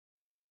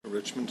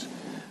Richmond.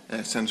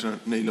 Senator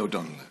Niall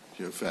Donnghaile.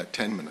 You have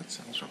 10 minutes,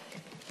 Senator.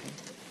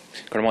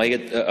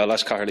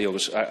 Last Carly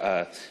August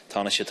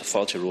Taoiseach to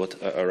Fáilte Road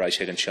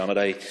Raishig and Seanad.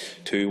 I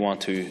too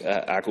want to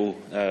echo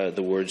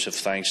the words of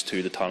thanks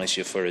to the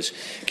Taoiseach for his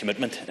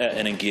commitment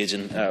in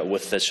engaging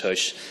with this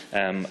House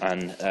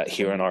and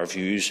hearing our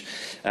views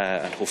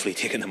and hopefully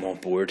taking them on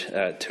board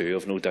too.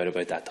 I've no doubt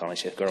about that,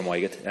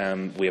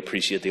 Taoiseach. We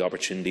appreciate the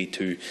opportunity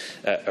to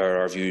air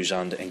our views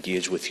and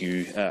engage with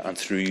you and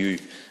through you,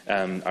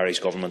 Irish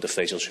Government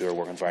officials who are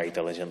working very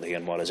diligently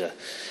in what is a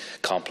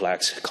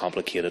complex,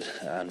 complicated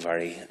and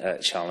very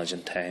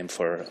challenging time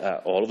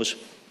for all of us.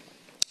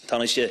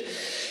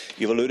 Taoiseach,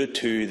 you've alluded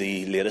to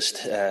the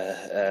latest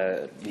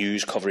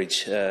news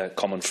coverage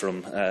coming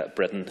from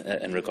Britain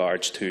in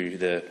regards to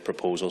the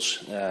proposals,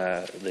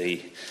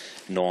 the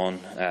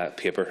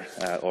non-paper,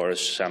 or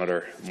as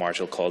Senator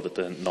Marshall called it,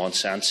 the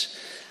nonsense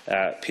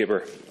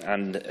paper.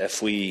 And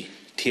if we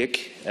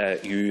take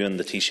you and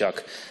the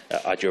Taoiseach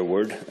at your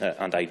word,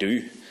 and I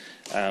do,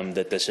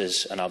 that this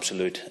is an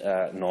absolute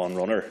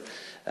non-runner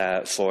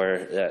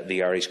for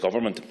the Irish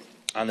Government,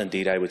 and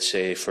indeed I would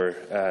say for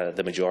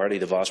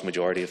the vast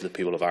majority of the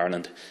people of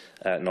Ireland,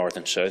 north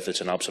and south.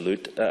 It's an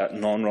absolute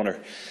non-runner.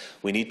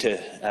 We need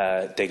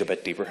to dig a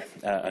bit deeper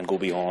and go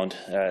beyond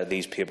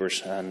these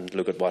papers and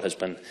look at what has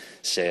been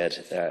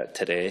said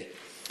today.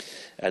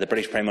 The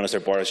British Prime Minister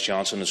Boris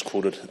Johnson is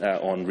quoted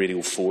on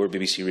Radio 4,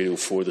 BBC Radio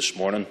 4 this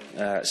morning,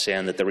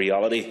 saying that the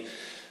reality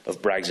of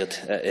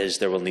Brexit is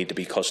there will need to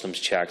be customs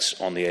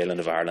checks on the island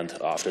of Ireland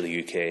after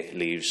the UK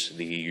leaves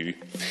the EU.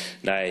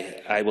 Now,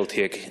 I will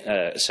take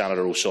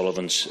Senator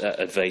O'Sullivan's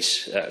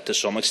advice to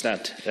some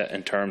extent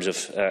in terms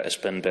of a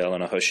spin bill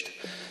and a hushed,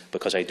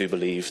 because I do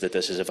believe that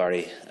this is a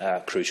very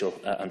crucial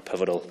and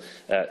pivotal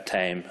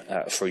time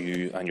for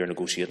you and your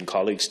negotiating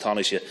colleagues,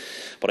 Taoiseach.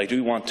 But I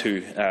do want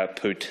to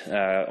put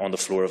on the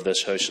floor of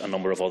this House a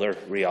number of other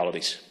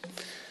realities,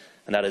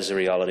 and that is the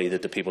reality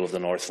that the people of the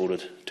North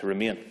voted to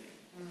remain.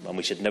 And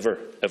we should never,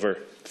 ever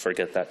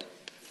forget that.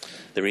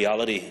 The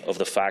reality of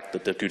the fact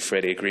that the Good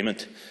Friday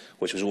Agreement,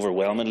 which was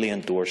overwhelmingly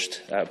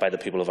endorsed by the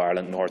people of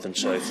Ireland, North and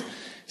South,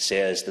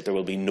 says that there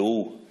will be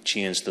no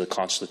change to the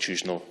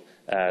constitutional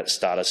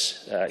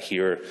status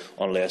here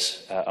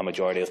unless a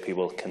majority of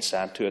people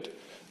consent to it.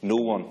 No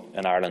one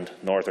in Ireland,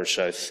 North or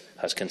South,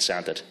 has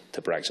consented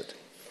to Brexit.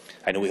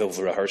 I know we have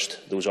rehearsed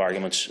those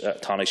arguments,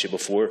 Taoiseach,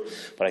 before,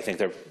 but I think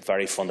they're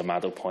very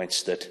fundamental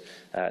points that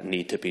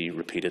need to be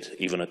repeated,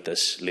 even at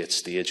this late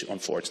stage,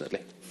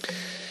 unfortunately.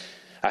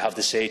 I have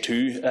to say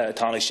too,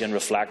 Taoiseach, in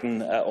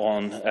reflecting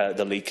on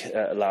the leak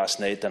last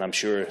night, and I'm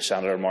sure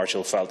Senator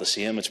Marshall felt the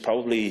same, it's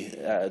probably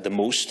the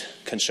most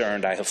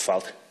concerned I have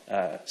felt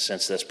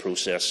since this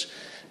process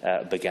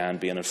began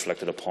being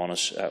inflicted upon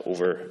us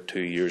over 2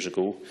 years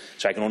ago.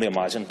 So I can only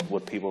imagine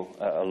what people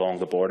along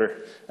the border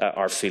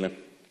are feeling,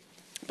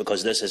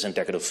 because this is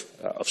indicative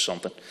of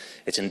something.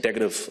 It's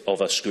indicative of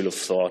a school of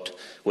thought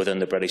within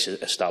the British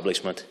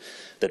establishment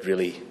that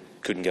really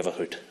couldn't give a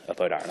hoot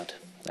about Ireland,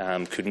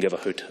 couldn't give a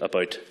hoot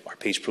about our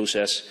peace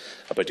process,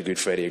 about the Good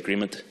Friday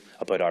Agreement,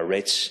 about our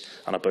rights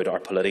and about our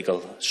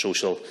political,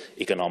 social,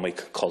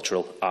 economic,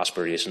 cultural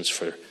aspirations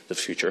for the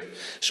future.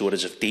 So it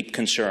is of deep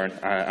concern,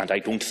 and I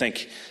don't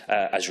think,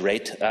 as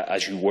right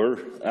as you were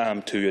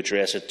to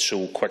address it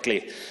so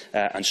quickly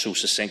and so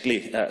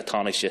succinctly,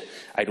 Taoiseach,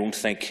 I don't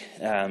think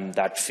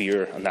that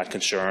fear and that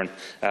concern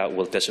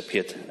will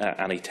dissipate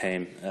any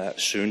time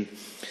soon.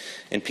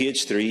 In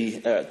page 3,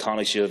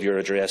 Taoiseach, of your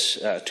address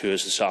to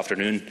us this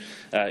afternoon,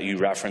 you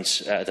reference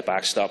the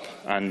backstop,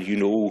 and you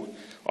know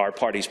our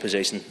party's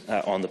position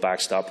on the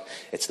backstop.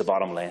 It's the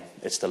bottom line.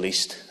 It's the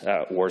least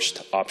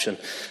worst option,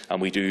 and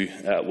we do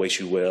wish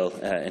you well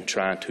in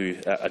trying to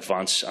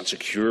advance and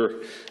secure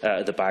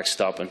the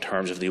backstop in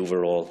terms of the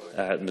overall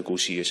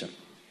negotiation.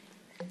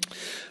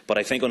 But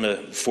I think on the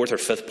 4th or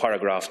 5th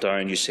paragraph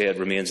down, you say it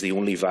remains the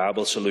only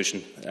viable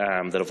solution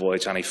that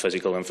avoids any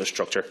physical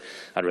infrastructure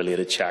and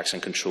related checks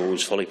and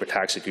controls, fully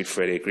protects the Good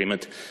Friday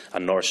Agreement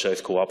and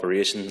North-South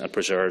cooperation, and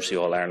preserves the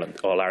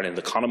All-Ireland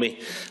economy,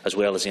 as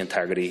well as the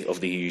integrity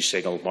of the EU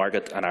single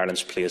market and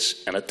Ireland's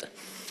place in it.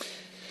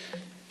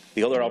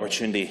 The other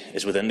opportunity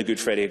is within the Good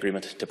Friday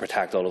Agreement to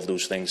protect all of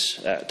those things,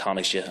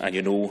 Taoiseach, and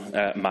you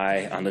know my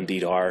and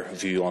indeed our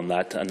view on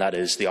that, and that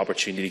is the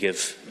opportunity to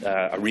give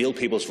a real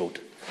people's vote.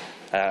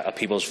 A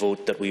people's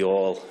vote that we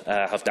all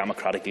have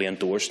democratically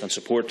endorsed and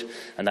support,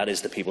 and that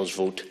is the people's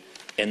vote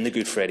in the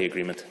Good Friday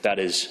Agreement. That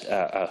is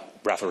a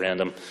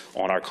referendum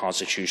on our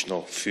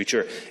constitutional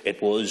future.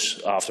 It was,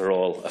 after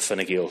all, a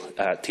Fine Gael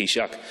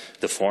Taoiseach,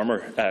 the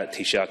former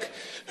Taoiseach,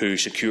 who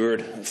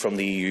secured from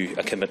the EU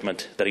a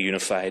commitment that a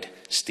unified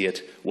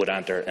state would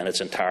enter in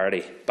its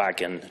entirety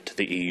back into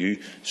the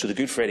EU. So the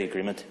Good Friday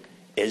Agreement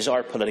is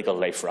our political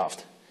life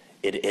raft.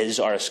 It is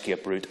our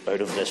escape route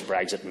out of this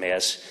Brexit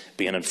mess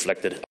being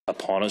inflicted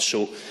upon us.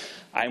 So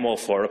I'm all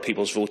for a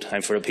people's vote.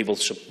 I'm for a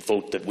people's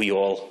vote that we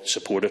all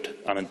supported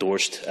and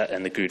endorsed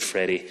in the Good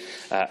Friday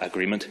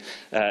Agreement.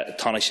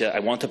 Taoiseach, I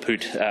want to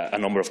put a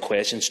number of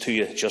questions to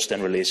you just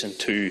in relation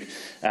to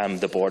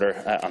the border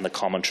and the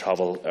common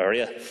travel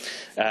area.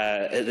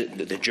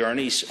 The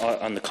journeys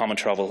on the common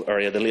travel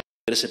area, the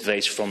latest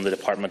advice from the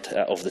Department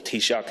of the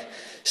Taoiseach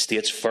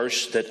states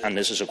first that, and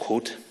this is a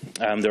quote,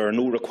 there are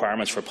no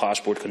requirements for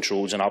passport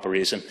controls in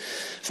operation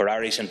for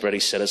Irish and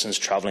British citizens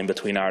travelling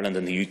between Ireland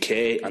and the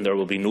UK, and there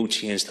will be no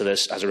change to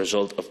this as a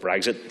result of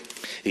Brexit.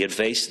 The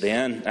advice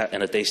then,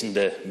 in addition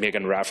to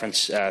making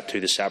reference to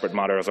the separate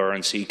matter of air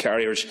and sea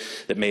carriers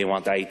that may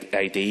want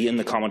ID in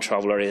the common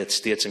travel area, it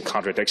states in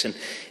contradiction,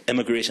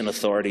 immigration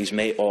authorities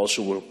may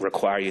also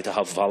require you to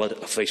have valid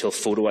official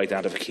photo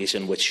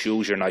identification which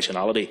shows your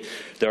nationality.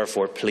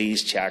 Therefore,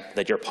 please check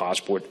that your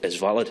passport is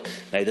valid.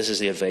 Now, this is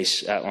the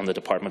advice on the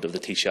Department of the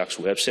Taoiseach's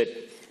website.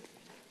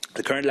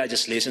 The current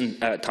legislation,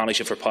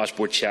 Taoiseach, for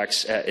passport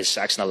checks is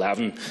Section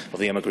 11 of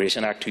the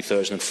Immigration Act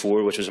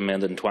 2004, which was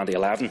amended in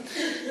 2011.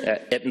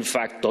 It, in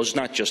fact, does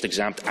not just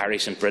exempt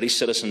Irish and British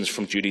citizens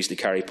from duties to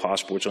carry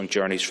passports on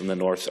journeys from the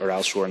north or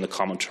elsewhere in the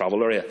common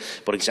travel area,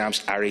 but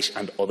exempts Irish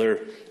and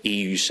other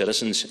EU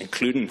citizens,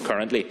 including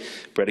currently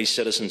British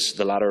citizens,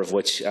 the latter of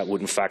which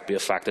would in fact be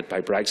affected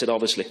by Brexit,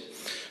 obviously.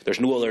 There is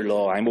no other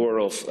law I'm aware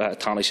of,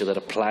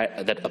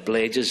 Taoiseach, that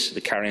obliges the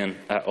carrying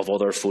of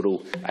other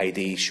photo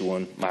ID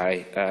showing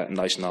my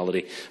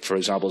nationality, for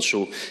example.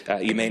 So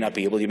you may not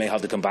be able, you may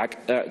have to come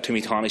back to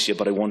me, Taoiseach,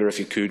 but I wonder if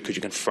you could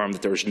you confirm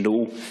that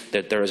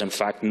there is in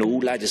fact no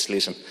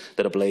legislation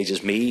that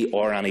obliges me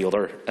or any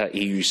other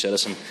EU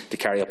citizen to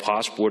carry a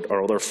passport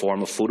or other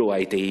form of photo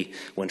ID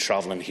when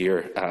travelling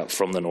here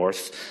from the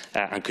north,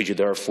 and could you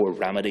therefore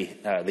remedy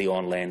the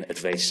online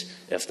advice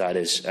if that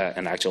is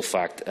in actual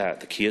fact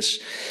the case?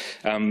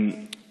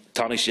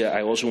 Taoiseach,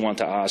 I also want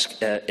to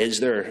ask, is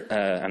there,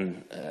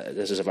 and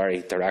this is a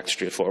very direct,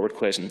 straightforward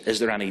question, is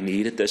there any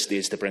need at this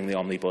stage to bring the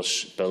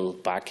Omnibus Bill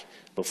back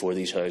before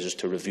these Houses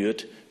to review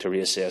it, to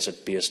reassess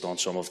it based on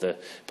some of the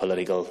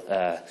political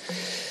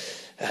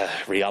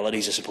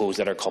realities, I suppose,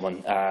 that are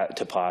coming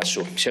to pass?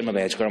 So, Sean,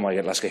 let's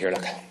go here.